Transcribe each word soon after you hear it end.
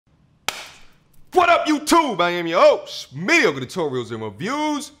What up, YouTube? I am your host, Mediocre Tutorials and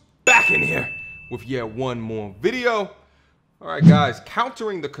Reviews, back in here with yet one more video. All right, guys,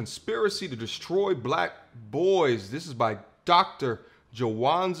 countering the conspiracy to destroy black boys. This is by Dr.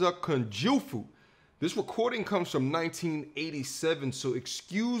 Jawanza Kunjufu. This recording comes from 1987, so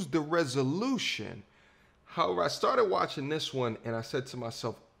excuse the resolution. However, I started watching this one and I said to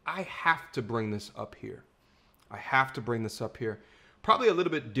myself, I have to bring this up here. I have to bring this up here. Probably a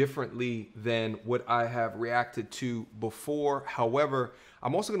little bit differently than what I have reacted to before. However,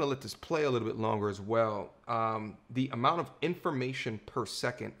 I'm also going to let this play a little bit longer as well. The amount of information per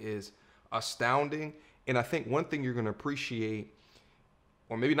second is astounding. And I think one thing you're going to appreciate,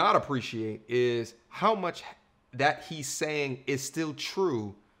 or maybe not appreciate, is how much that he's saying is still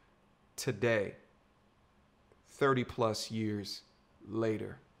true today, 30 plus years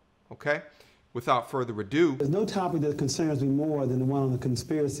later. Okay? Without further ado. There's no topic that concerns me more than the one on the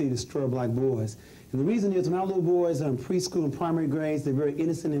conspiracy to destroy black boys. And the reason is when our little boys are in preschool and primary grades, they're very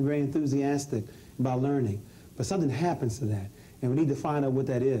innocent and very enthusiastic about learning. But something happens to that, and we need to find out what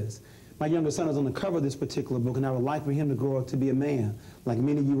that is. My younger son is on the cover of this particular book, and I would like for him to grow up to be a man. Like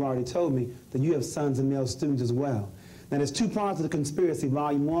many of you already told me, that you have sons and male students as well. Now, there's two parts of the conspiracy,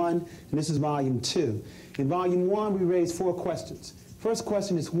 Volume 1, and this is Volume 2. In Volume 1, we raised 4 questions. First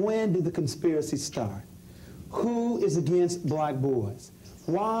question is, when did the conspiracy start? Who is against black boys?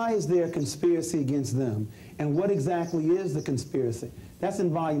 Why is there a conspiracy against them? And what exactly is the conspiracy? That's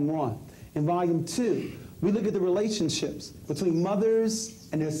in Volume 1. In Volume 2, we look at the relationships between mothers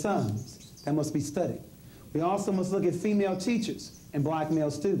and their sons. That must be studied. We also must look at female teachers and black male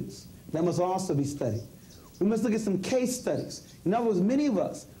students. That must also be studied. We must look at some case studies. In other words, many of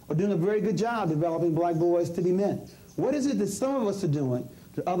us are doing a very good job developing black boys to be men. What is it that some of us are doing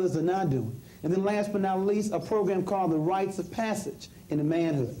that others are not doing? And then last but not least, a program called the Rites of Passage into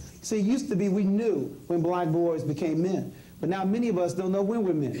Manhood. See, it used to be we knew when black boys became men. But now many of us don't know when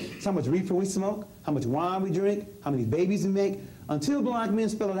we're men. It's how much reefer we smoke, how much wine we drink, how many babies we make. Until black men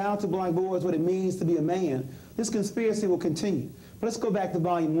spell it out to black boys what it means to be a man, this conspiracy will continue. But let's go back to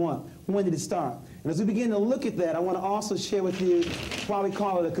Volume 1. When did it start? And as we begin to look at that, I want to also share with you why we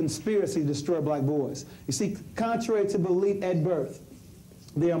call it a conspiracy to destroy black boys. You see, contrary to belief at birth,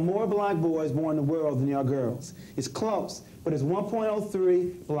 there are more black boys born in the world than there are girls. It's close, but it's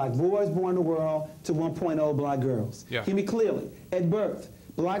 1.03 black boys born in the world to 1.0 black girls. Yeah. Hear me clearly. At birth,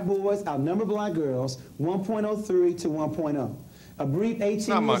 black boys outnumber black girls 1.03 to 1.0. A brief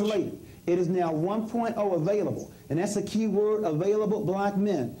 18 years later, it is now 1.0 available, and that's a key word, available black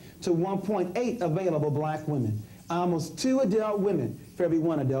men, to 1.8 available black women. Almost 2 adult women for every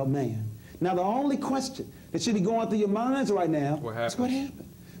 1 adult man. Now, the only question that should be going through your minds right now is what happened.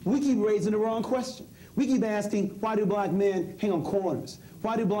 We keep raising the wrong question. We keep asking, why do black men hang on corners?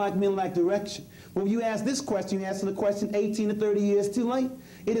 Why do black men lack direction? When you ask this question, you answer the question 18 to 30 years too late.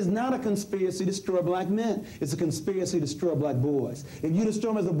 It is not a conspiracy to destroy black men. It's a conspiracy to destroy black boys. If you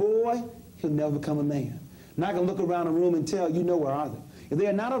destroy him as a boy, he'll never become a man. I'm not going to look around the room and tell you know where are they. If they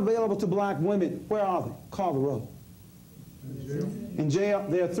are not available to black women, where are they? Call the roll. In jail,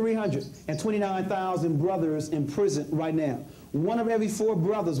 there are 329,000 brothers in prison right now. 1 of every 4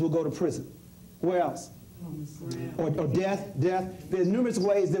 brothers will go to prison. Where else? Or death. There's numerous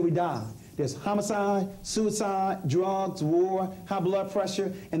ways that we die. There's homicide, suicide, drugs, war, high blood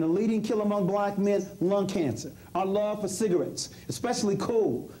pressure, and the leading killer among black men, lung cancer. Our love for cigarettes, especially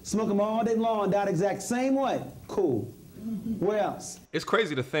cool. Smoke them all day long, die the exact same way. Cool. Where else? It's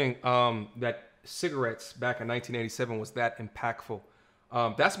crazy to think that cigarettes back in 1987 was that impactful.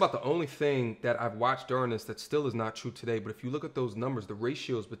 That's about the only thing that I've watched during this that still is not true today. But if you look at those numbers, the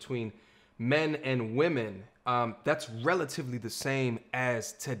ratios between men and women, that's relatively the same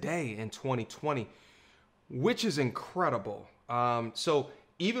as today in 2020, which is incredible. So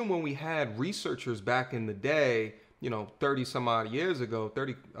even when we had researchers back in the day, 30 some odd years ago,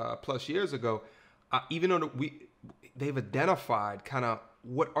 30 plus years ago, even though they've identified kind of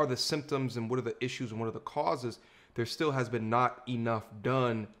what are the symptoms and what are the issues and what are the causes, there still has been not enough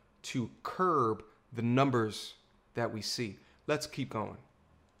done to curb the numbers that we see. Let's keep going.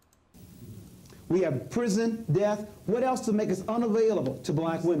 We have prison, death. What else to make us unavailable to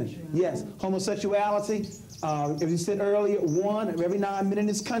black women? Yes, homosexuality. As you said earlier, 1 of every 9 men in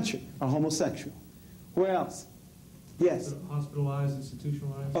this country are homosexual. Where else? Yes. Hospitalized,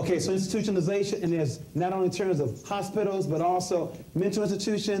 institutionalized. Okay, so institutionalization, and there's not only in terms of hospitals, but also mental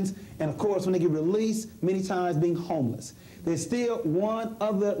institutions, and of course, when they get released, many times being homeless. There's still one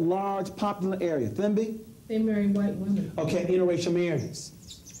other large popular area. Themby? They marry white women. Okay, interracial marriages.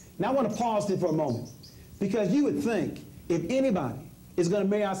 Now I want to pause there for a moment, because you would think if anybody is going to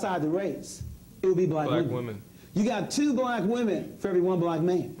marry outside the race, it would be black Black women. women. You got 2 black women for every 1 black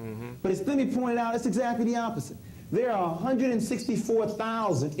man. But as Fleming pointed out, it's exactly the opposite. There are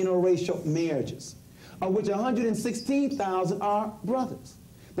 164,000 interracial marriages, of which 116,000 are brothers.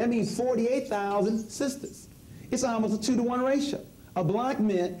 That means 48,000 sisters. It's almost a 2-to-1 ratio of black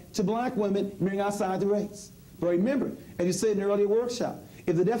men to black women marrying outside the race. But remember, as you said in the earlier workshop,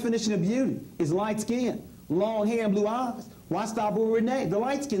 if the definition of beauty is light skin, long hair, and blue eyes, why stop with Renee, the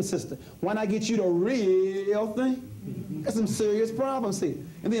light-skinned sister? Why not get you the real thing? There's some serious problems here.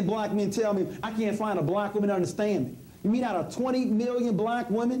 And then black men tell me, I can't find a black woman to understand me. You mean out of 20 million black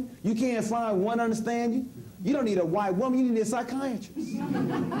women, you can't find one to understand you? You don't need a white woman, you need a psychiatrist.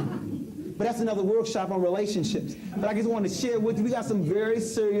 But that's another workshop on relationships. But I just wanted to share with you, we got some very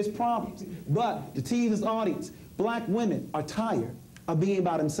serious problems. But to tease this audience, black women are tired of being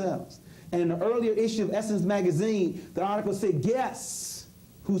by themselves. And in the earlier issue of Essence magazine, the article said, guess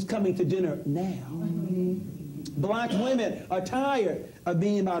who's coming to dinner now? Black women are tired of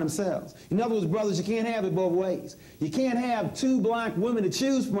being by themselves. In other words, brothers, you can't have it both ways. You can't have 2 black women to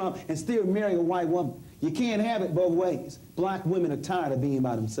choose from and still marry a white woman. You can't have it both ways. Black women are tired of being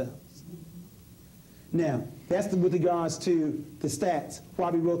by themselves. Now, that's with regards to the stats,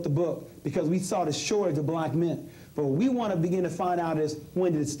 why we wrote the book, because we saw the shortage of black men. But what we want to begin to find out is,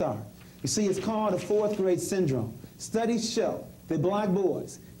 when did it start? You see, it's called the 4th grade syndrome. Studies show that black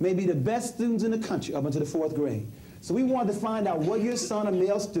boys may be the best students in the country up until the 4th grade. So we wanted to find out what your son, a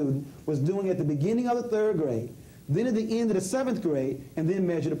male student, was doing at the beginning of the 3rd grade, then at the end of the 7th grade, and then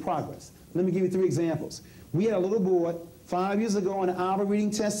measure the progress. Let me give you 3 examples. We had a little boy 5 years ago on the Alva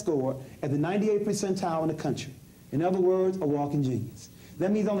reading test score at the 98th percentile in the country. In other words, a walking genius.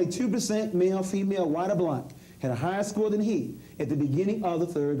 That means only 2% male, female, white, or black had a higher score than he at the beginning of the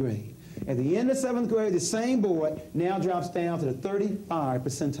 3rd grade. At the end of 7th grade, the same boy now drops down to the 35th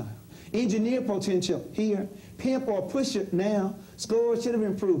percentile. Engineer potential here, pimp or pusher now, scores should have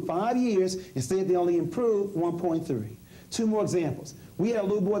improved 5 years, instead they only improved 1.3. 2 more examples. We had a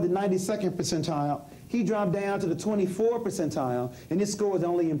little boy at the 92nd percentile. He dropped down to the 24th percentile, and his scores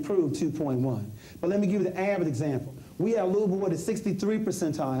only improved 2.1. But let me give you the average example. We had a little boy at the 63rd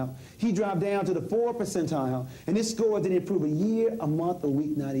percentile. He dropped down to the 4th percentile, and his score didn't improve a year, a month, a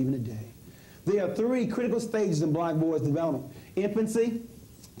week, not even a day. There are 3 critical stages in black boys' development: infancy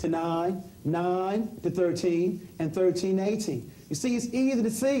to 9, 9 to 13, and 13 to 18. You see, it's easy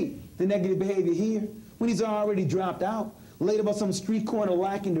to see the negative behavior here when he's already dropped out, laid up on some street corner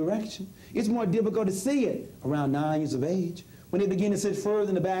lacking direction. It's more difficult to see it around 9 years of age, when they begin to sit further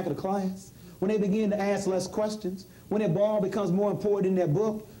in the back of the class, when they begin to ask less questions, when their ball becomes more important than their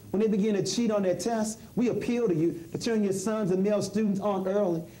book, when they begin to cheat on their tests. We appeal to you to turn your sons and male students on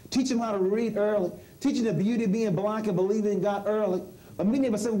early. Teach them how to read early. Teach them the beauty of being black and believing in God early. But many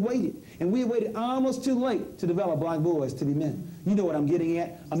of us have waited, and we waited almost too late to develop black boys to be men. You know what I'm getting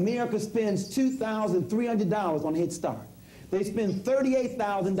at. America spends $2,300 on Head Start. They spend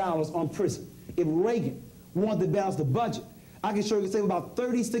 $38,000 on prison. If Reagan wanted to balance the budget, I can show you save about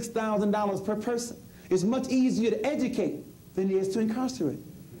 $36,000 per person. It's much easier to educate than it is to incarcerate.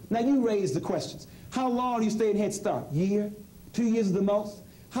 Now you raise the questions. How long do you stay in Head Start? Year? 2 years at the most?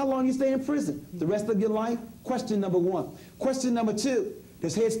 How long do you stay in prison? The rest of your life? Question number 1. Question number 2,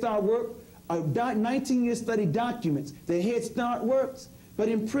 does Head Start work? A 19-year study documents that Head Start works, but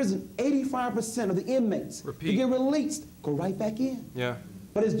in prison, 85% of the inmates who get released go right back in. Yeah.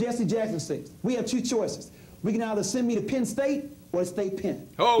 But as Jesse Jackson says, we have 2 choices. We can either send me to Penn State or State Penn.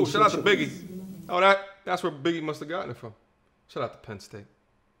 Oh, shout out to Biggie. Oh, that's where Biggie must have gotten it from. Shout out to Penn State.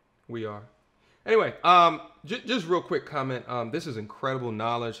 We are. Anyway, just real quick comment. This is incredible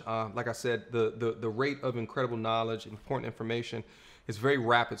knowledge. Like I said, the rate of incredible knowledge, important information is very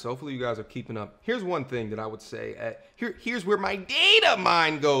rapid. So hopefully you guys are keeping up. Here's one thing that I would say. Here's where my data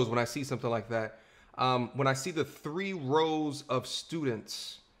mind goes when I see something like that. When I see the 3 rows of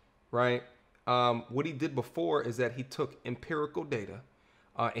students, right? What he did before is that he took empirical data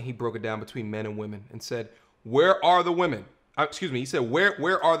and he broke it down between men and women and said, where are the women? Excuse me, he said,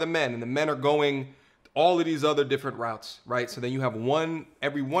 where are the men? And the men are going all of these other different routes, right? So then you have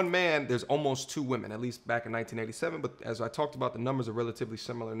every one man, there's almost 2 women, at least back in 1987. But as I talked about, the numbers are relatively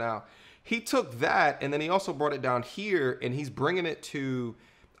similar now. He took that and then he also brought it down here and he's bringing it to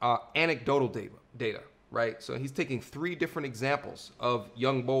anecdotal data, right? So he's taking 3 different examples of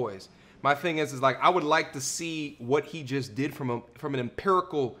young boys. My thing is like, I would like to see what he just did from an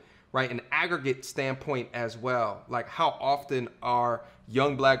empirical, right, an aggregate standpoint as well. Like how often are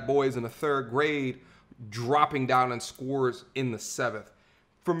young black boys in the 3rd grade dropping down in scores in the 7th?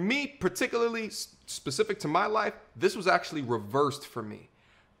 For me, particularly specific to my life, this was actually reversed for me.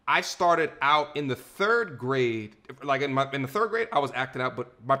 I started out in the 3rd grade, like in the 3rd grade, I was acting out,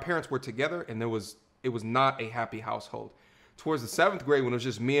 but my parents were together, and it was not a happy household. Towards the 7th grade, when it was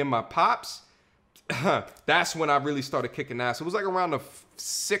just me and my pops, that's when I really started kicking ass. It was like around the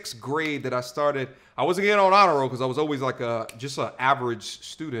 6th grade that I started. I wasn't getting on honor roll because I was always like just an average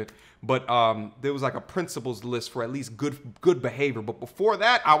student. But there was like a principal's list for at least good behavior. But before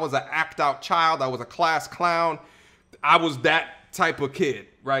that, I was an act out child. I was a class clown. I was that type of kid,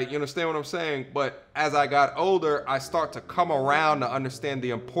 right? You understand what I'm saying? But as I got older, I start to come around to understand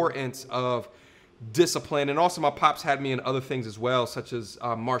the importance of discipline. And also my pops had me in other things as well, such as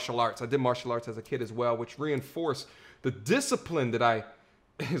martial arts. I did martial arts as a kid as well, which reinforced the discipline that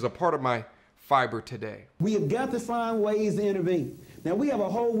is a part of my fiber today. We have got to find ways to intervene. Now, we have a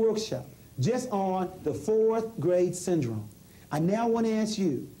whole workshop just on the 4th grade syndrome. I now want to ask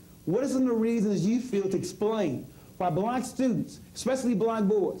you, what are some of the reasons you feel to explain why black students, especially black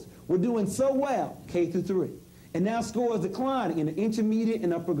boys, were doing so well K through 3, and now scores declining in the intermediate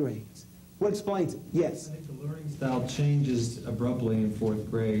and upper grades? What explains it? Yes? I think the learning style changes abruptly in 4th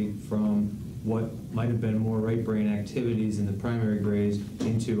grade from what might have been more right brain activities in the primary grades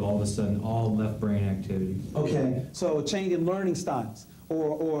into all of a sudden all left brain activities. Okay, so a change in learning styles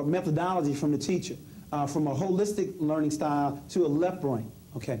or methodology from the teacher, from a holistic learning style to a left brain.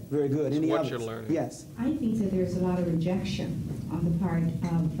 Okay, very good. Any what others? You're learning. Yes. I think that there's a lot of rejection on the part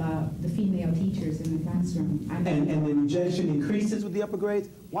of the female teachers in the classroom. And the rejection increases with the upper grades?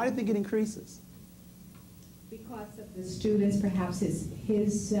 Why do you think it increases? Because of the students, perhaps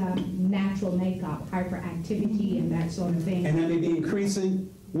his natural makeup, hyperactivity and that sort of thing. And that may be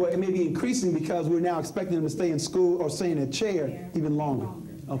increasing, well, it may be increasing because we're now expecting them to stay in school or stay in a chair even longer.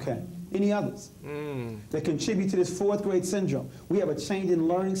 Okay. Any others that contribute to this 4th grade syndrome? We have a change in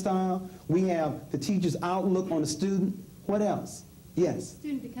learning style. We have the teacher's outlook on the student. What else? Yes? The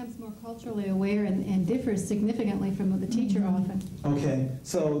student becomes more culturally aware and differs significantly from the teacher often. Okay,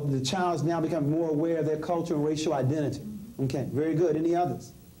 so the child's now become more aware of their culture and racial identity. Okay, very good. Any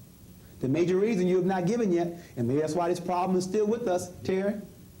others? The major reason you have not given yet, and maybe that's why this problem is still with us, Terry?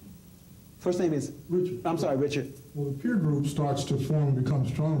 First name is? Richard. I'm sorry, Richard. Well, the peer group starts to form and become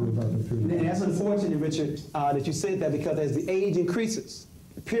stronger about the peer group. And that's unfortunate, Richard, that you said that, because as the age increases,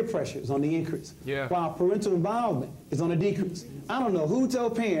 the peer pressure is on the increase, while parental involvement is on the decrease. I don't know who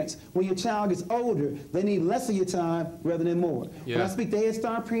told parents when your child gets older, they need less of your time rather than more. When I speak to Head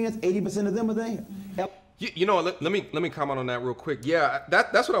Start parents, 80% of them are there. You know, let me comment on that real quick. Yeah,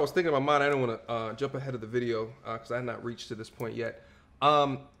 that's what I was thinking in my mind. I didn't want to jump ahead of the video because I had not reached to this point yet.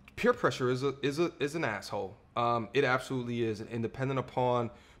 Peer pressure is an asshole. It absolutely is, and depending upon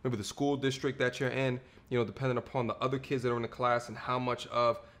maybe the school district that you're in, you know, depending upon the other kids that are in the class and how much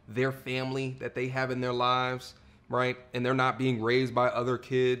of their family that they have in their lives, right? And they're not being raised by other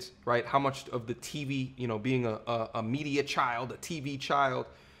kids, right? How much of the TV, you know, being a media child, a TV child,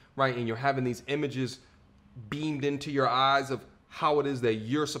 right? And you're having these images beamed into your eyes of how it is that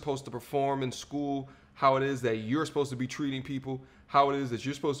you're supposed to perform in school, how it is that you're supposed to be treating people, how it is that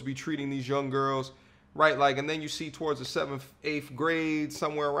you're supposed to be treating these young girls, right? Like, and then you see towards the 7th, 8th grade,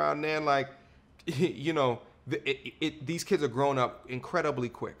 somewhere around there, like, you know, these kids are growing up incredibly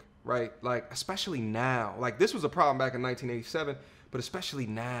quick, right? Like, especially now. Like, this was a problem back in 1987, but especially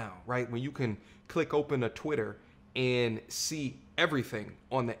now, right? When you can click open a Twitter and see everything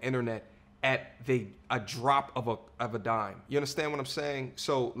on the internet at a drop of a dime. You understand what I'm saying?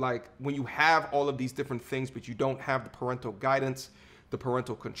 So, like, when you have all of these different things, but you don't have the parental guidance, the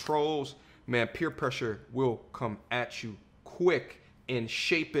parental controls, man, peer pressure will come at you quick and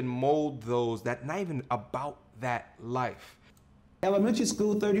shape and mold those that not even about that life. Elementary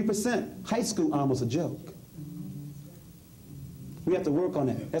school, 30%. High school, almost a joke. We have to work on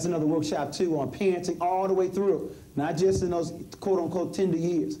that. That's another workshop, too, on parenting all the way through. Not just in those quote-unquote tender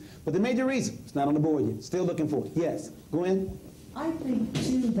years. But the major reason, it's not on the board yet. Still looking for it. Yes, Gwen? I think,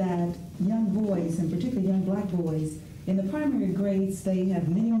 too, that young boys, and particularly young black boys, in the primary grades, they have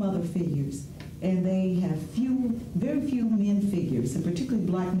many mother figures. And they have very few men figures, and particularly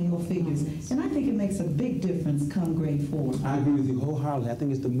black male figures. And I think it makes a big difference come grade 4. I agree with you wholeheartedly. I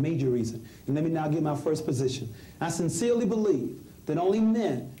think it's the major reason. And let me now give my first position. I sincerely believe that only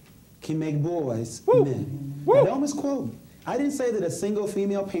men can make boys men. Now, don't misquote me. I didn't say that a single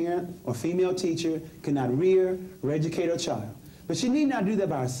female parent or female teacher cannot rear or educate her child. But she need not do that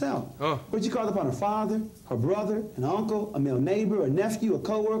by herself. But she calls upon her father, her brother, an uncle, a male neighbor, a nephew, a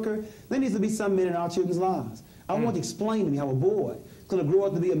co-worker. There needs to be some men in our children's lives. I want to explain to me how a boy is going to grow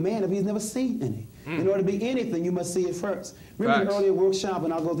up to be a man if he's never seen any. In order to be anything, you must see it first. Remember the earlier workshop,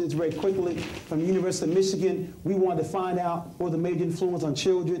 and I'll go through this very quickly, from the University of Michigan, we wanted to find out what the major influence on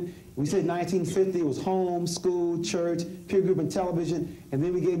children. We said 1950 it was home, school, church, peer group, and television. And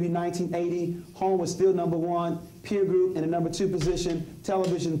then we gave you 1980. Home was still #1, peer group in the #2 position,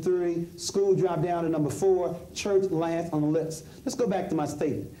 television 3, school dropped down to #4, church last on the list. Let's go back to my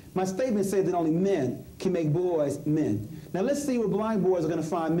statement. My statement said that only men can make boys men. Now let's see where black boys are going to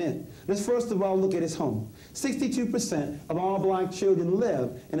find men. Let's first of all look at his home. 62% of all black children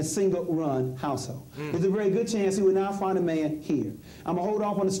live in a single-run household. There's a very good chance he will now find a man here. I'm going to hold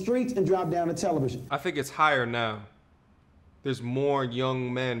off on the streets and drop down to television. I think it's higher now. There's more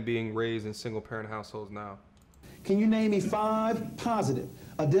young men being raised in single-parent households now. Can you name me 5 positive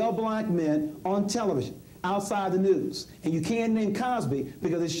adult black men on television outside the news? And you can't name Cosby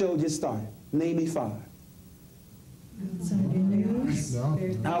because his show just started. Name me 5. Outside the news? No.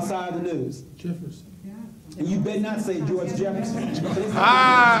 Outside the news. Jefferson. And you better not say George Jefferson.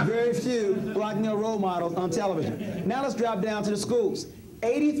 There's very few black male role models on television. Now let's drop down to the schools.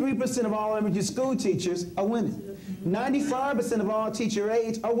 83% of all elementary school teachers are women. 95% of all teacher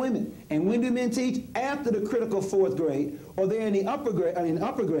aides are women. And when do men teach? After the critical 4th grade, or they're in the upper grade,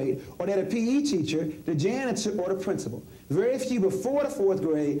 or they're a PE teacher, the janitor, or the principal. Very few before the 4th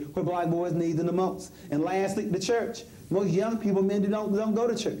grade where black boys need them the most. And lastly, the church. Most young people, men don't go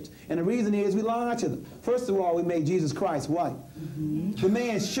to church. And the reason is we lie to them. First of all, we made Jesus Christ white. The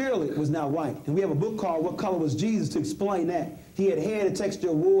man surely was not white. And we have a book called What Color Was Jesus to explain that. He had hair the texture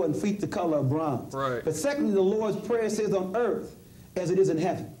of wool and feet the color of bronze. Right. But secondly, the Lord's Prayer says on earth as it is in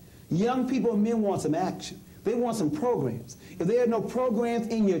heaven. Young people and men want some action. They want some programs. If there are no programs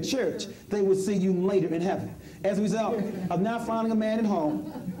in your church, they will see you later in heaven. As a result of not finding a man at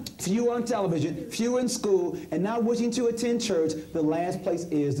home, few on television, few in school, and not wishing to attend church, the last place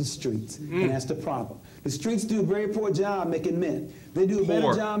is the streets. And that's the problem. The streets do a very poor job making men. They do a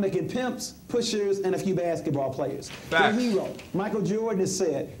better job making pimps, pushers, and a few basketball players. The hero, Michael Jordan, has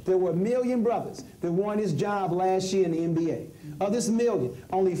said there were 1 million brothers that won his job last year in the NBA. Of this million,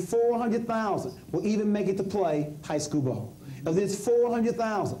 only 400,000 will even make it to play high school ball. Of this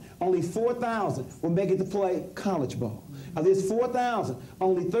 400,000, only 4,000 will make it to play college ball. Of this 4,000,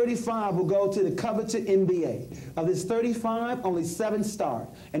 only 35 will go to the coveted NBA. Of this 35, only 7 start.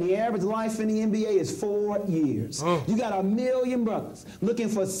 And the average life in the NBA is 4 years. You got 1 million brothers looking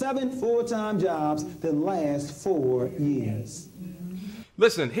for 7 full-time jobs that last 4 years.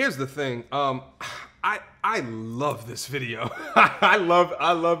 Listen, here's the thing. I love this video. I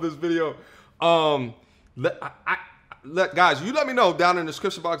love this video. Look, guys, you let me know down in the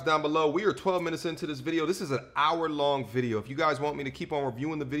description box down below. We are 12 minutes into this video. This is an hour-long video. If you guys want me to keep on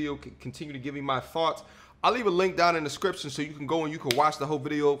reviewing the video, continue to give me my thoughts, I'll leave a link down in the description so you can go and you can watch the whole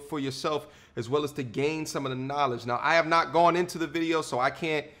video for yourself, as well as to gain some of the knowledge. Now, I have not gone into the video, so I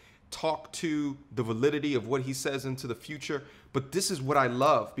can't talk to the validity of what he says into the future, but this is what I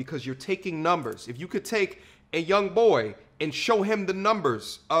love, because you're taking numbers. If you could take a young boy and show him the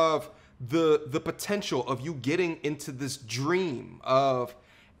numbers of the potential of you getting into this dream of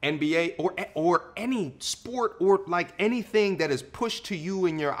NBA or any sport, or like anything that is pushed to you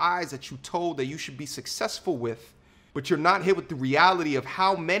in your eyes that you told that you should be successful with, but you're not hit with the reality of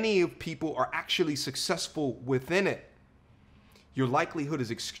how many people are actually successful within it, your likelihood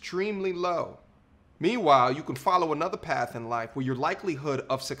is extremely low. Meanwhile, you can follow another path in life where your likelihood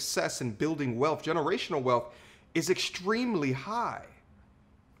of success in building wealth, generational wealth, is extremely high.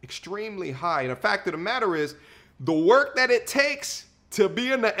 Extremely high. And the fact of the matter is, the work that it takes to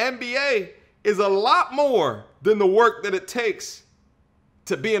be in the NBA is a lot more than the work that it takes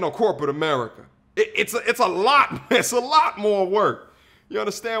to be in a corporate America. It's a lot more work. You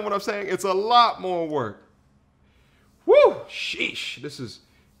understand what I'm saying? It's a lot more work. Woo! Sheesh. This is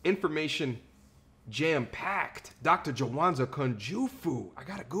information jam-packed. Dr. Jawanza Kunjufu. I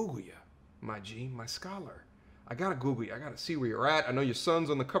gotta Google you, my G, my scholar. I gotta Google you. I gotta see where you're at. I know your son's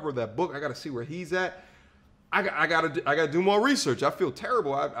on the cover of that book. I gotta see where he's at. I gotta do more research. I feel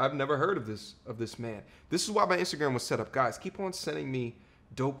terrible. I've never heard of this man. This is why my Instagram was set up. Guys, keep on sending me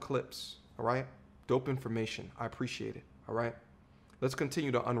dope clips. All right, dope information. I appreciate it. All right, let's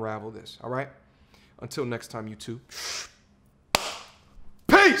continue to unravel this. All right, until next time, you two.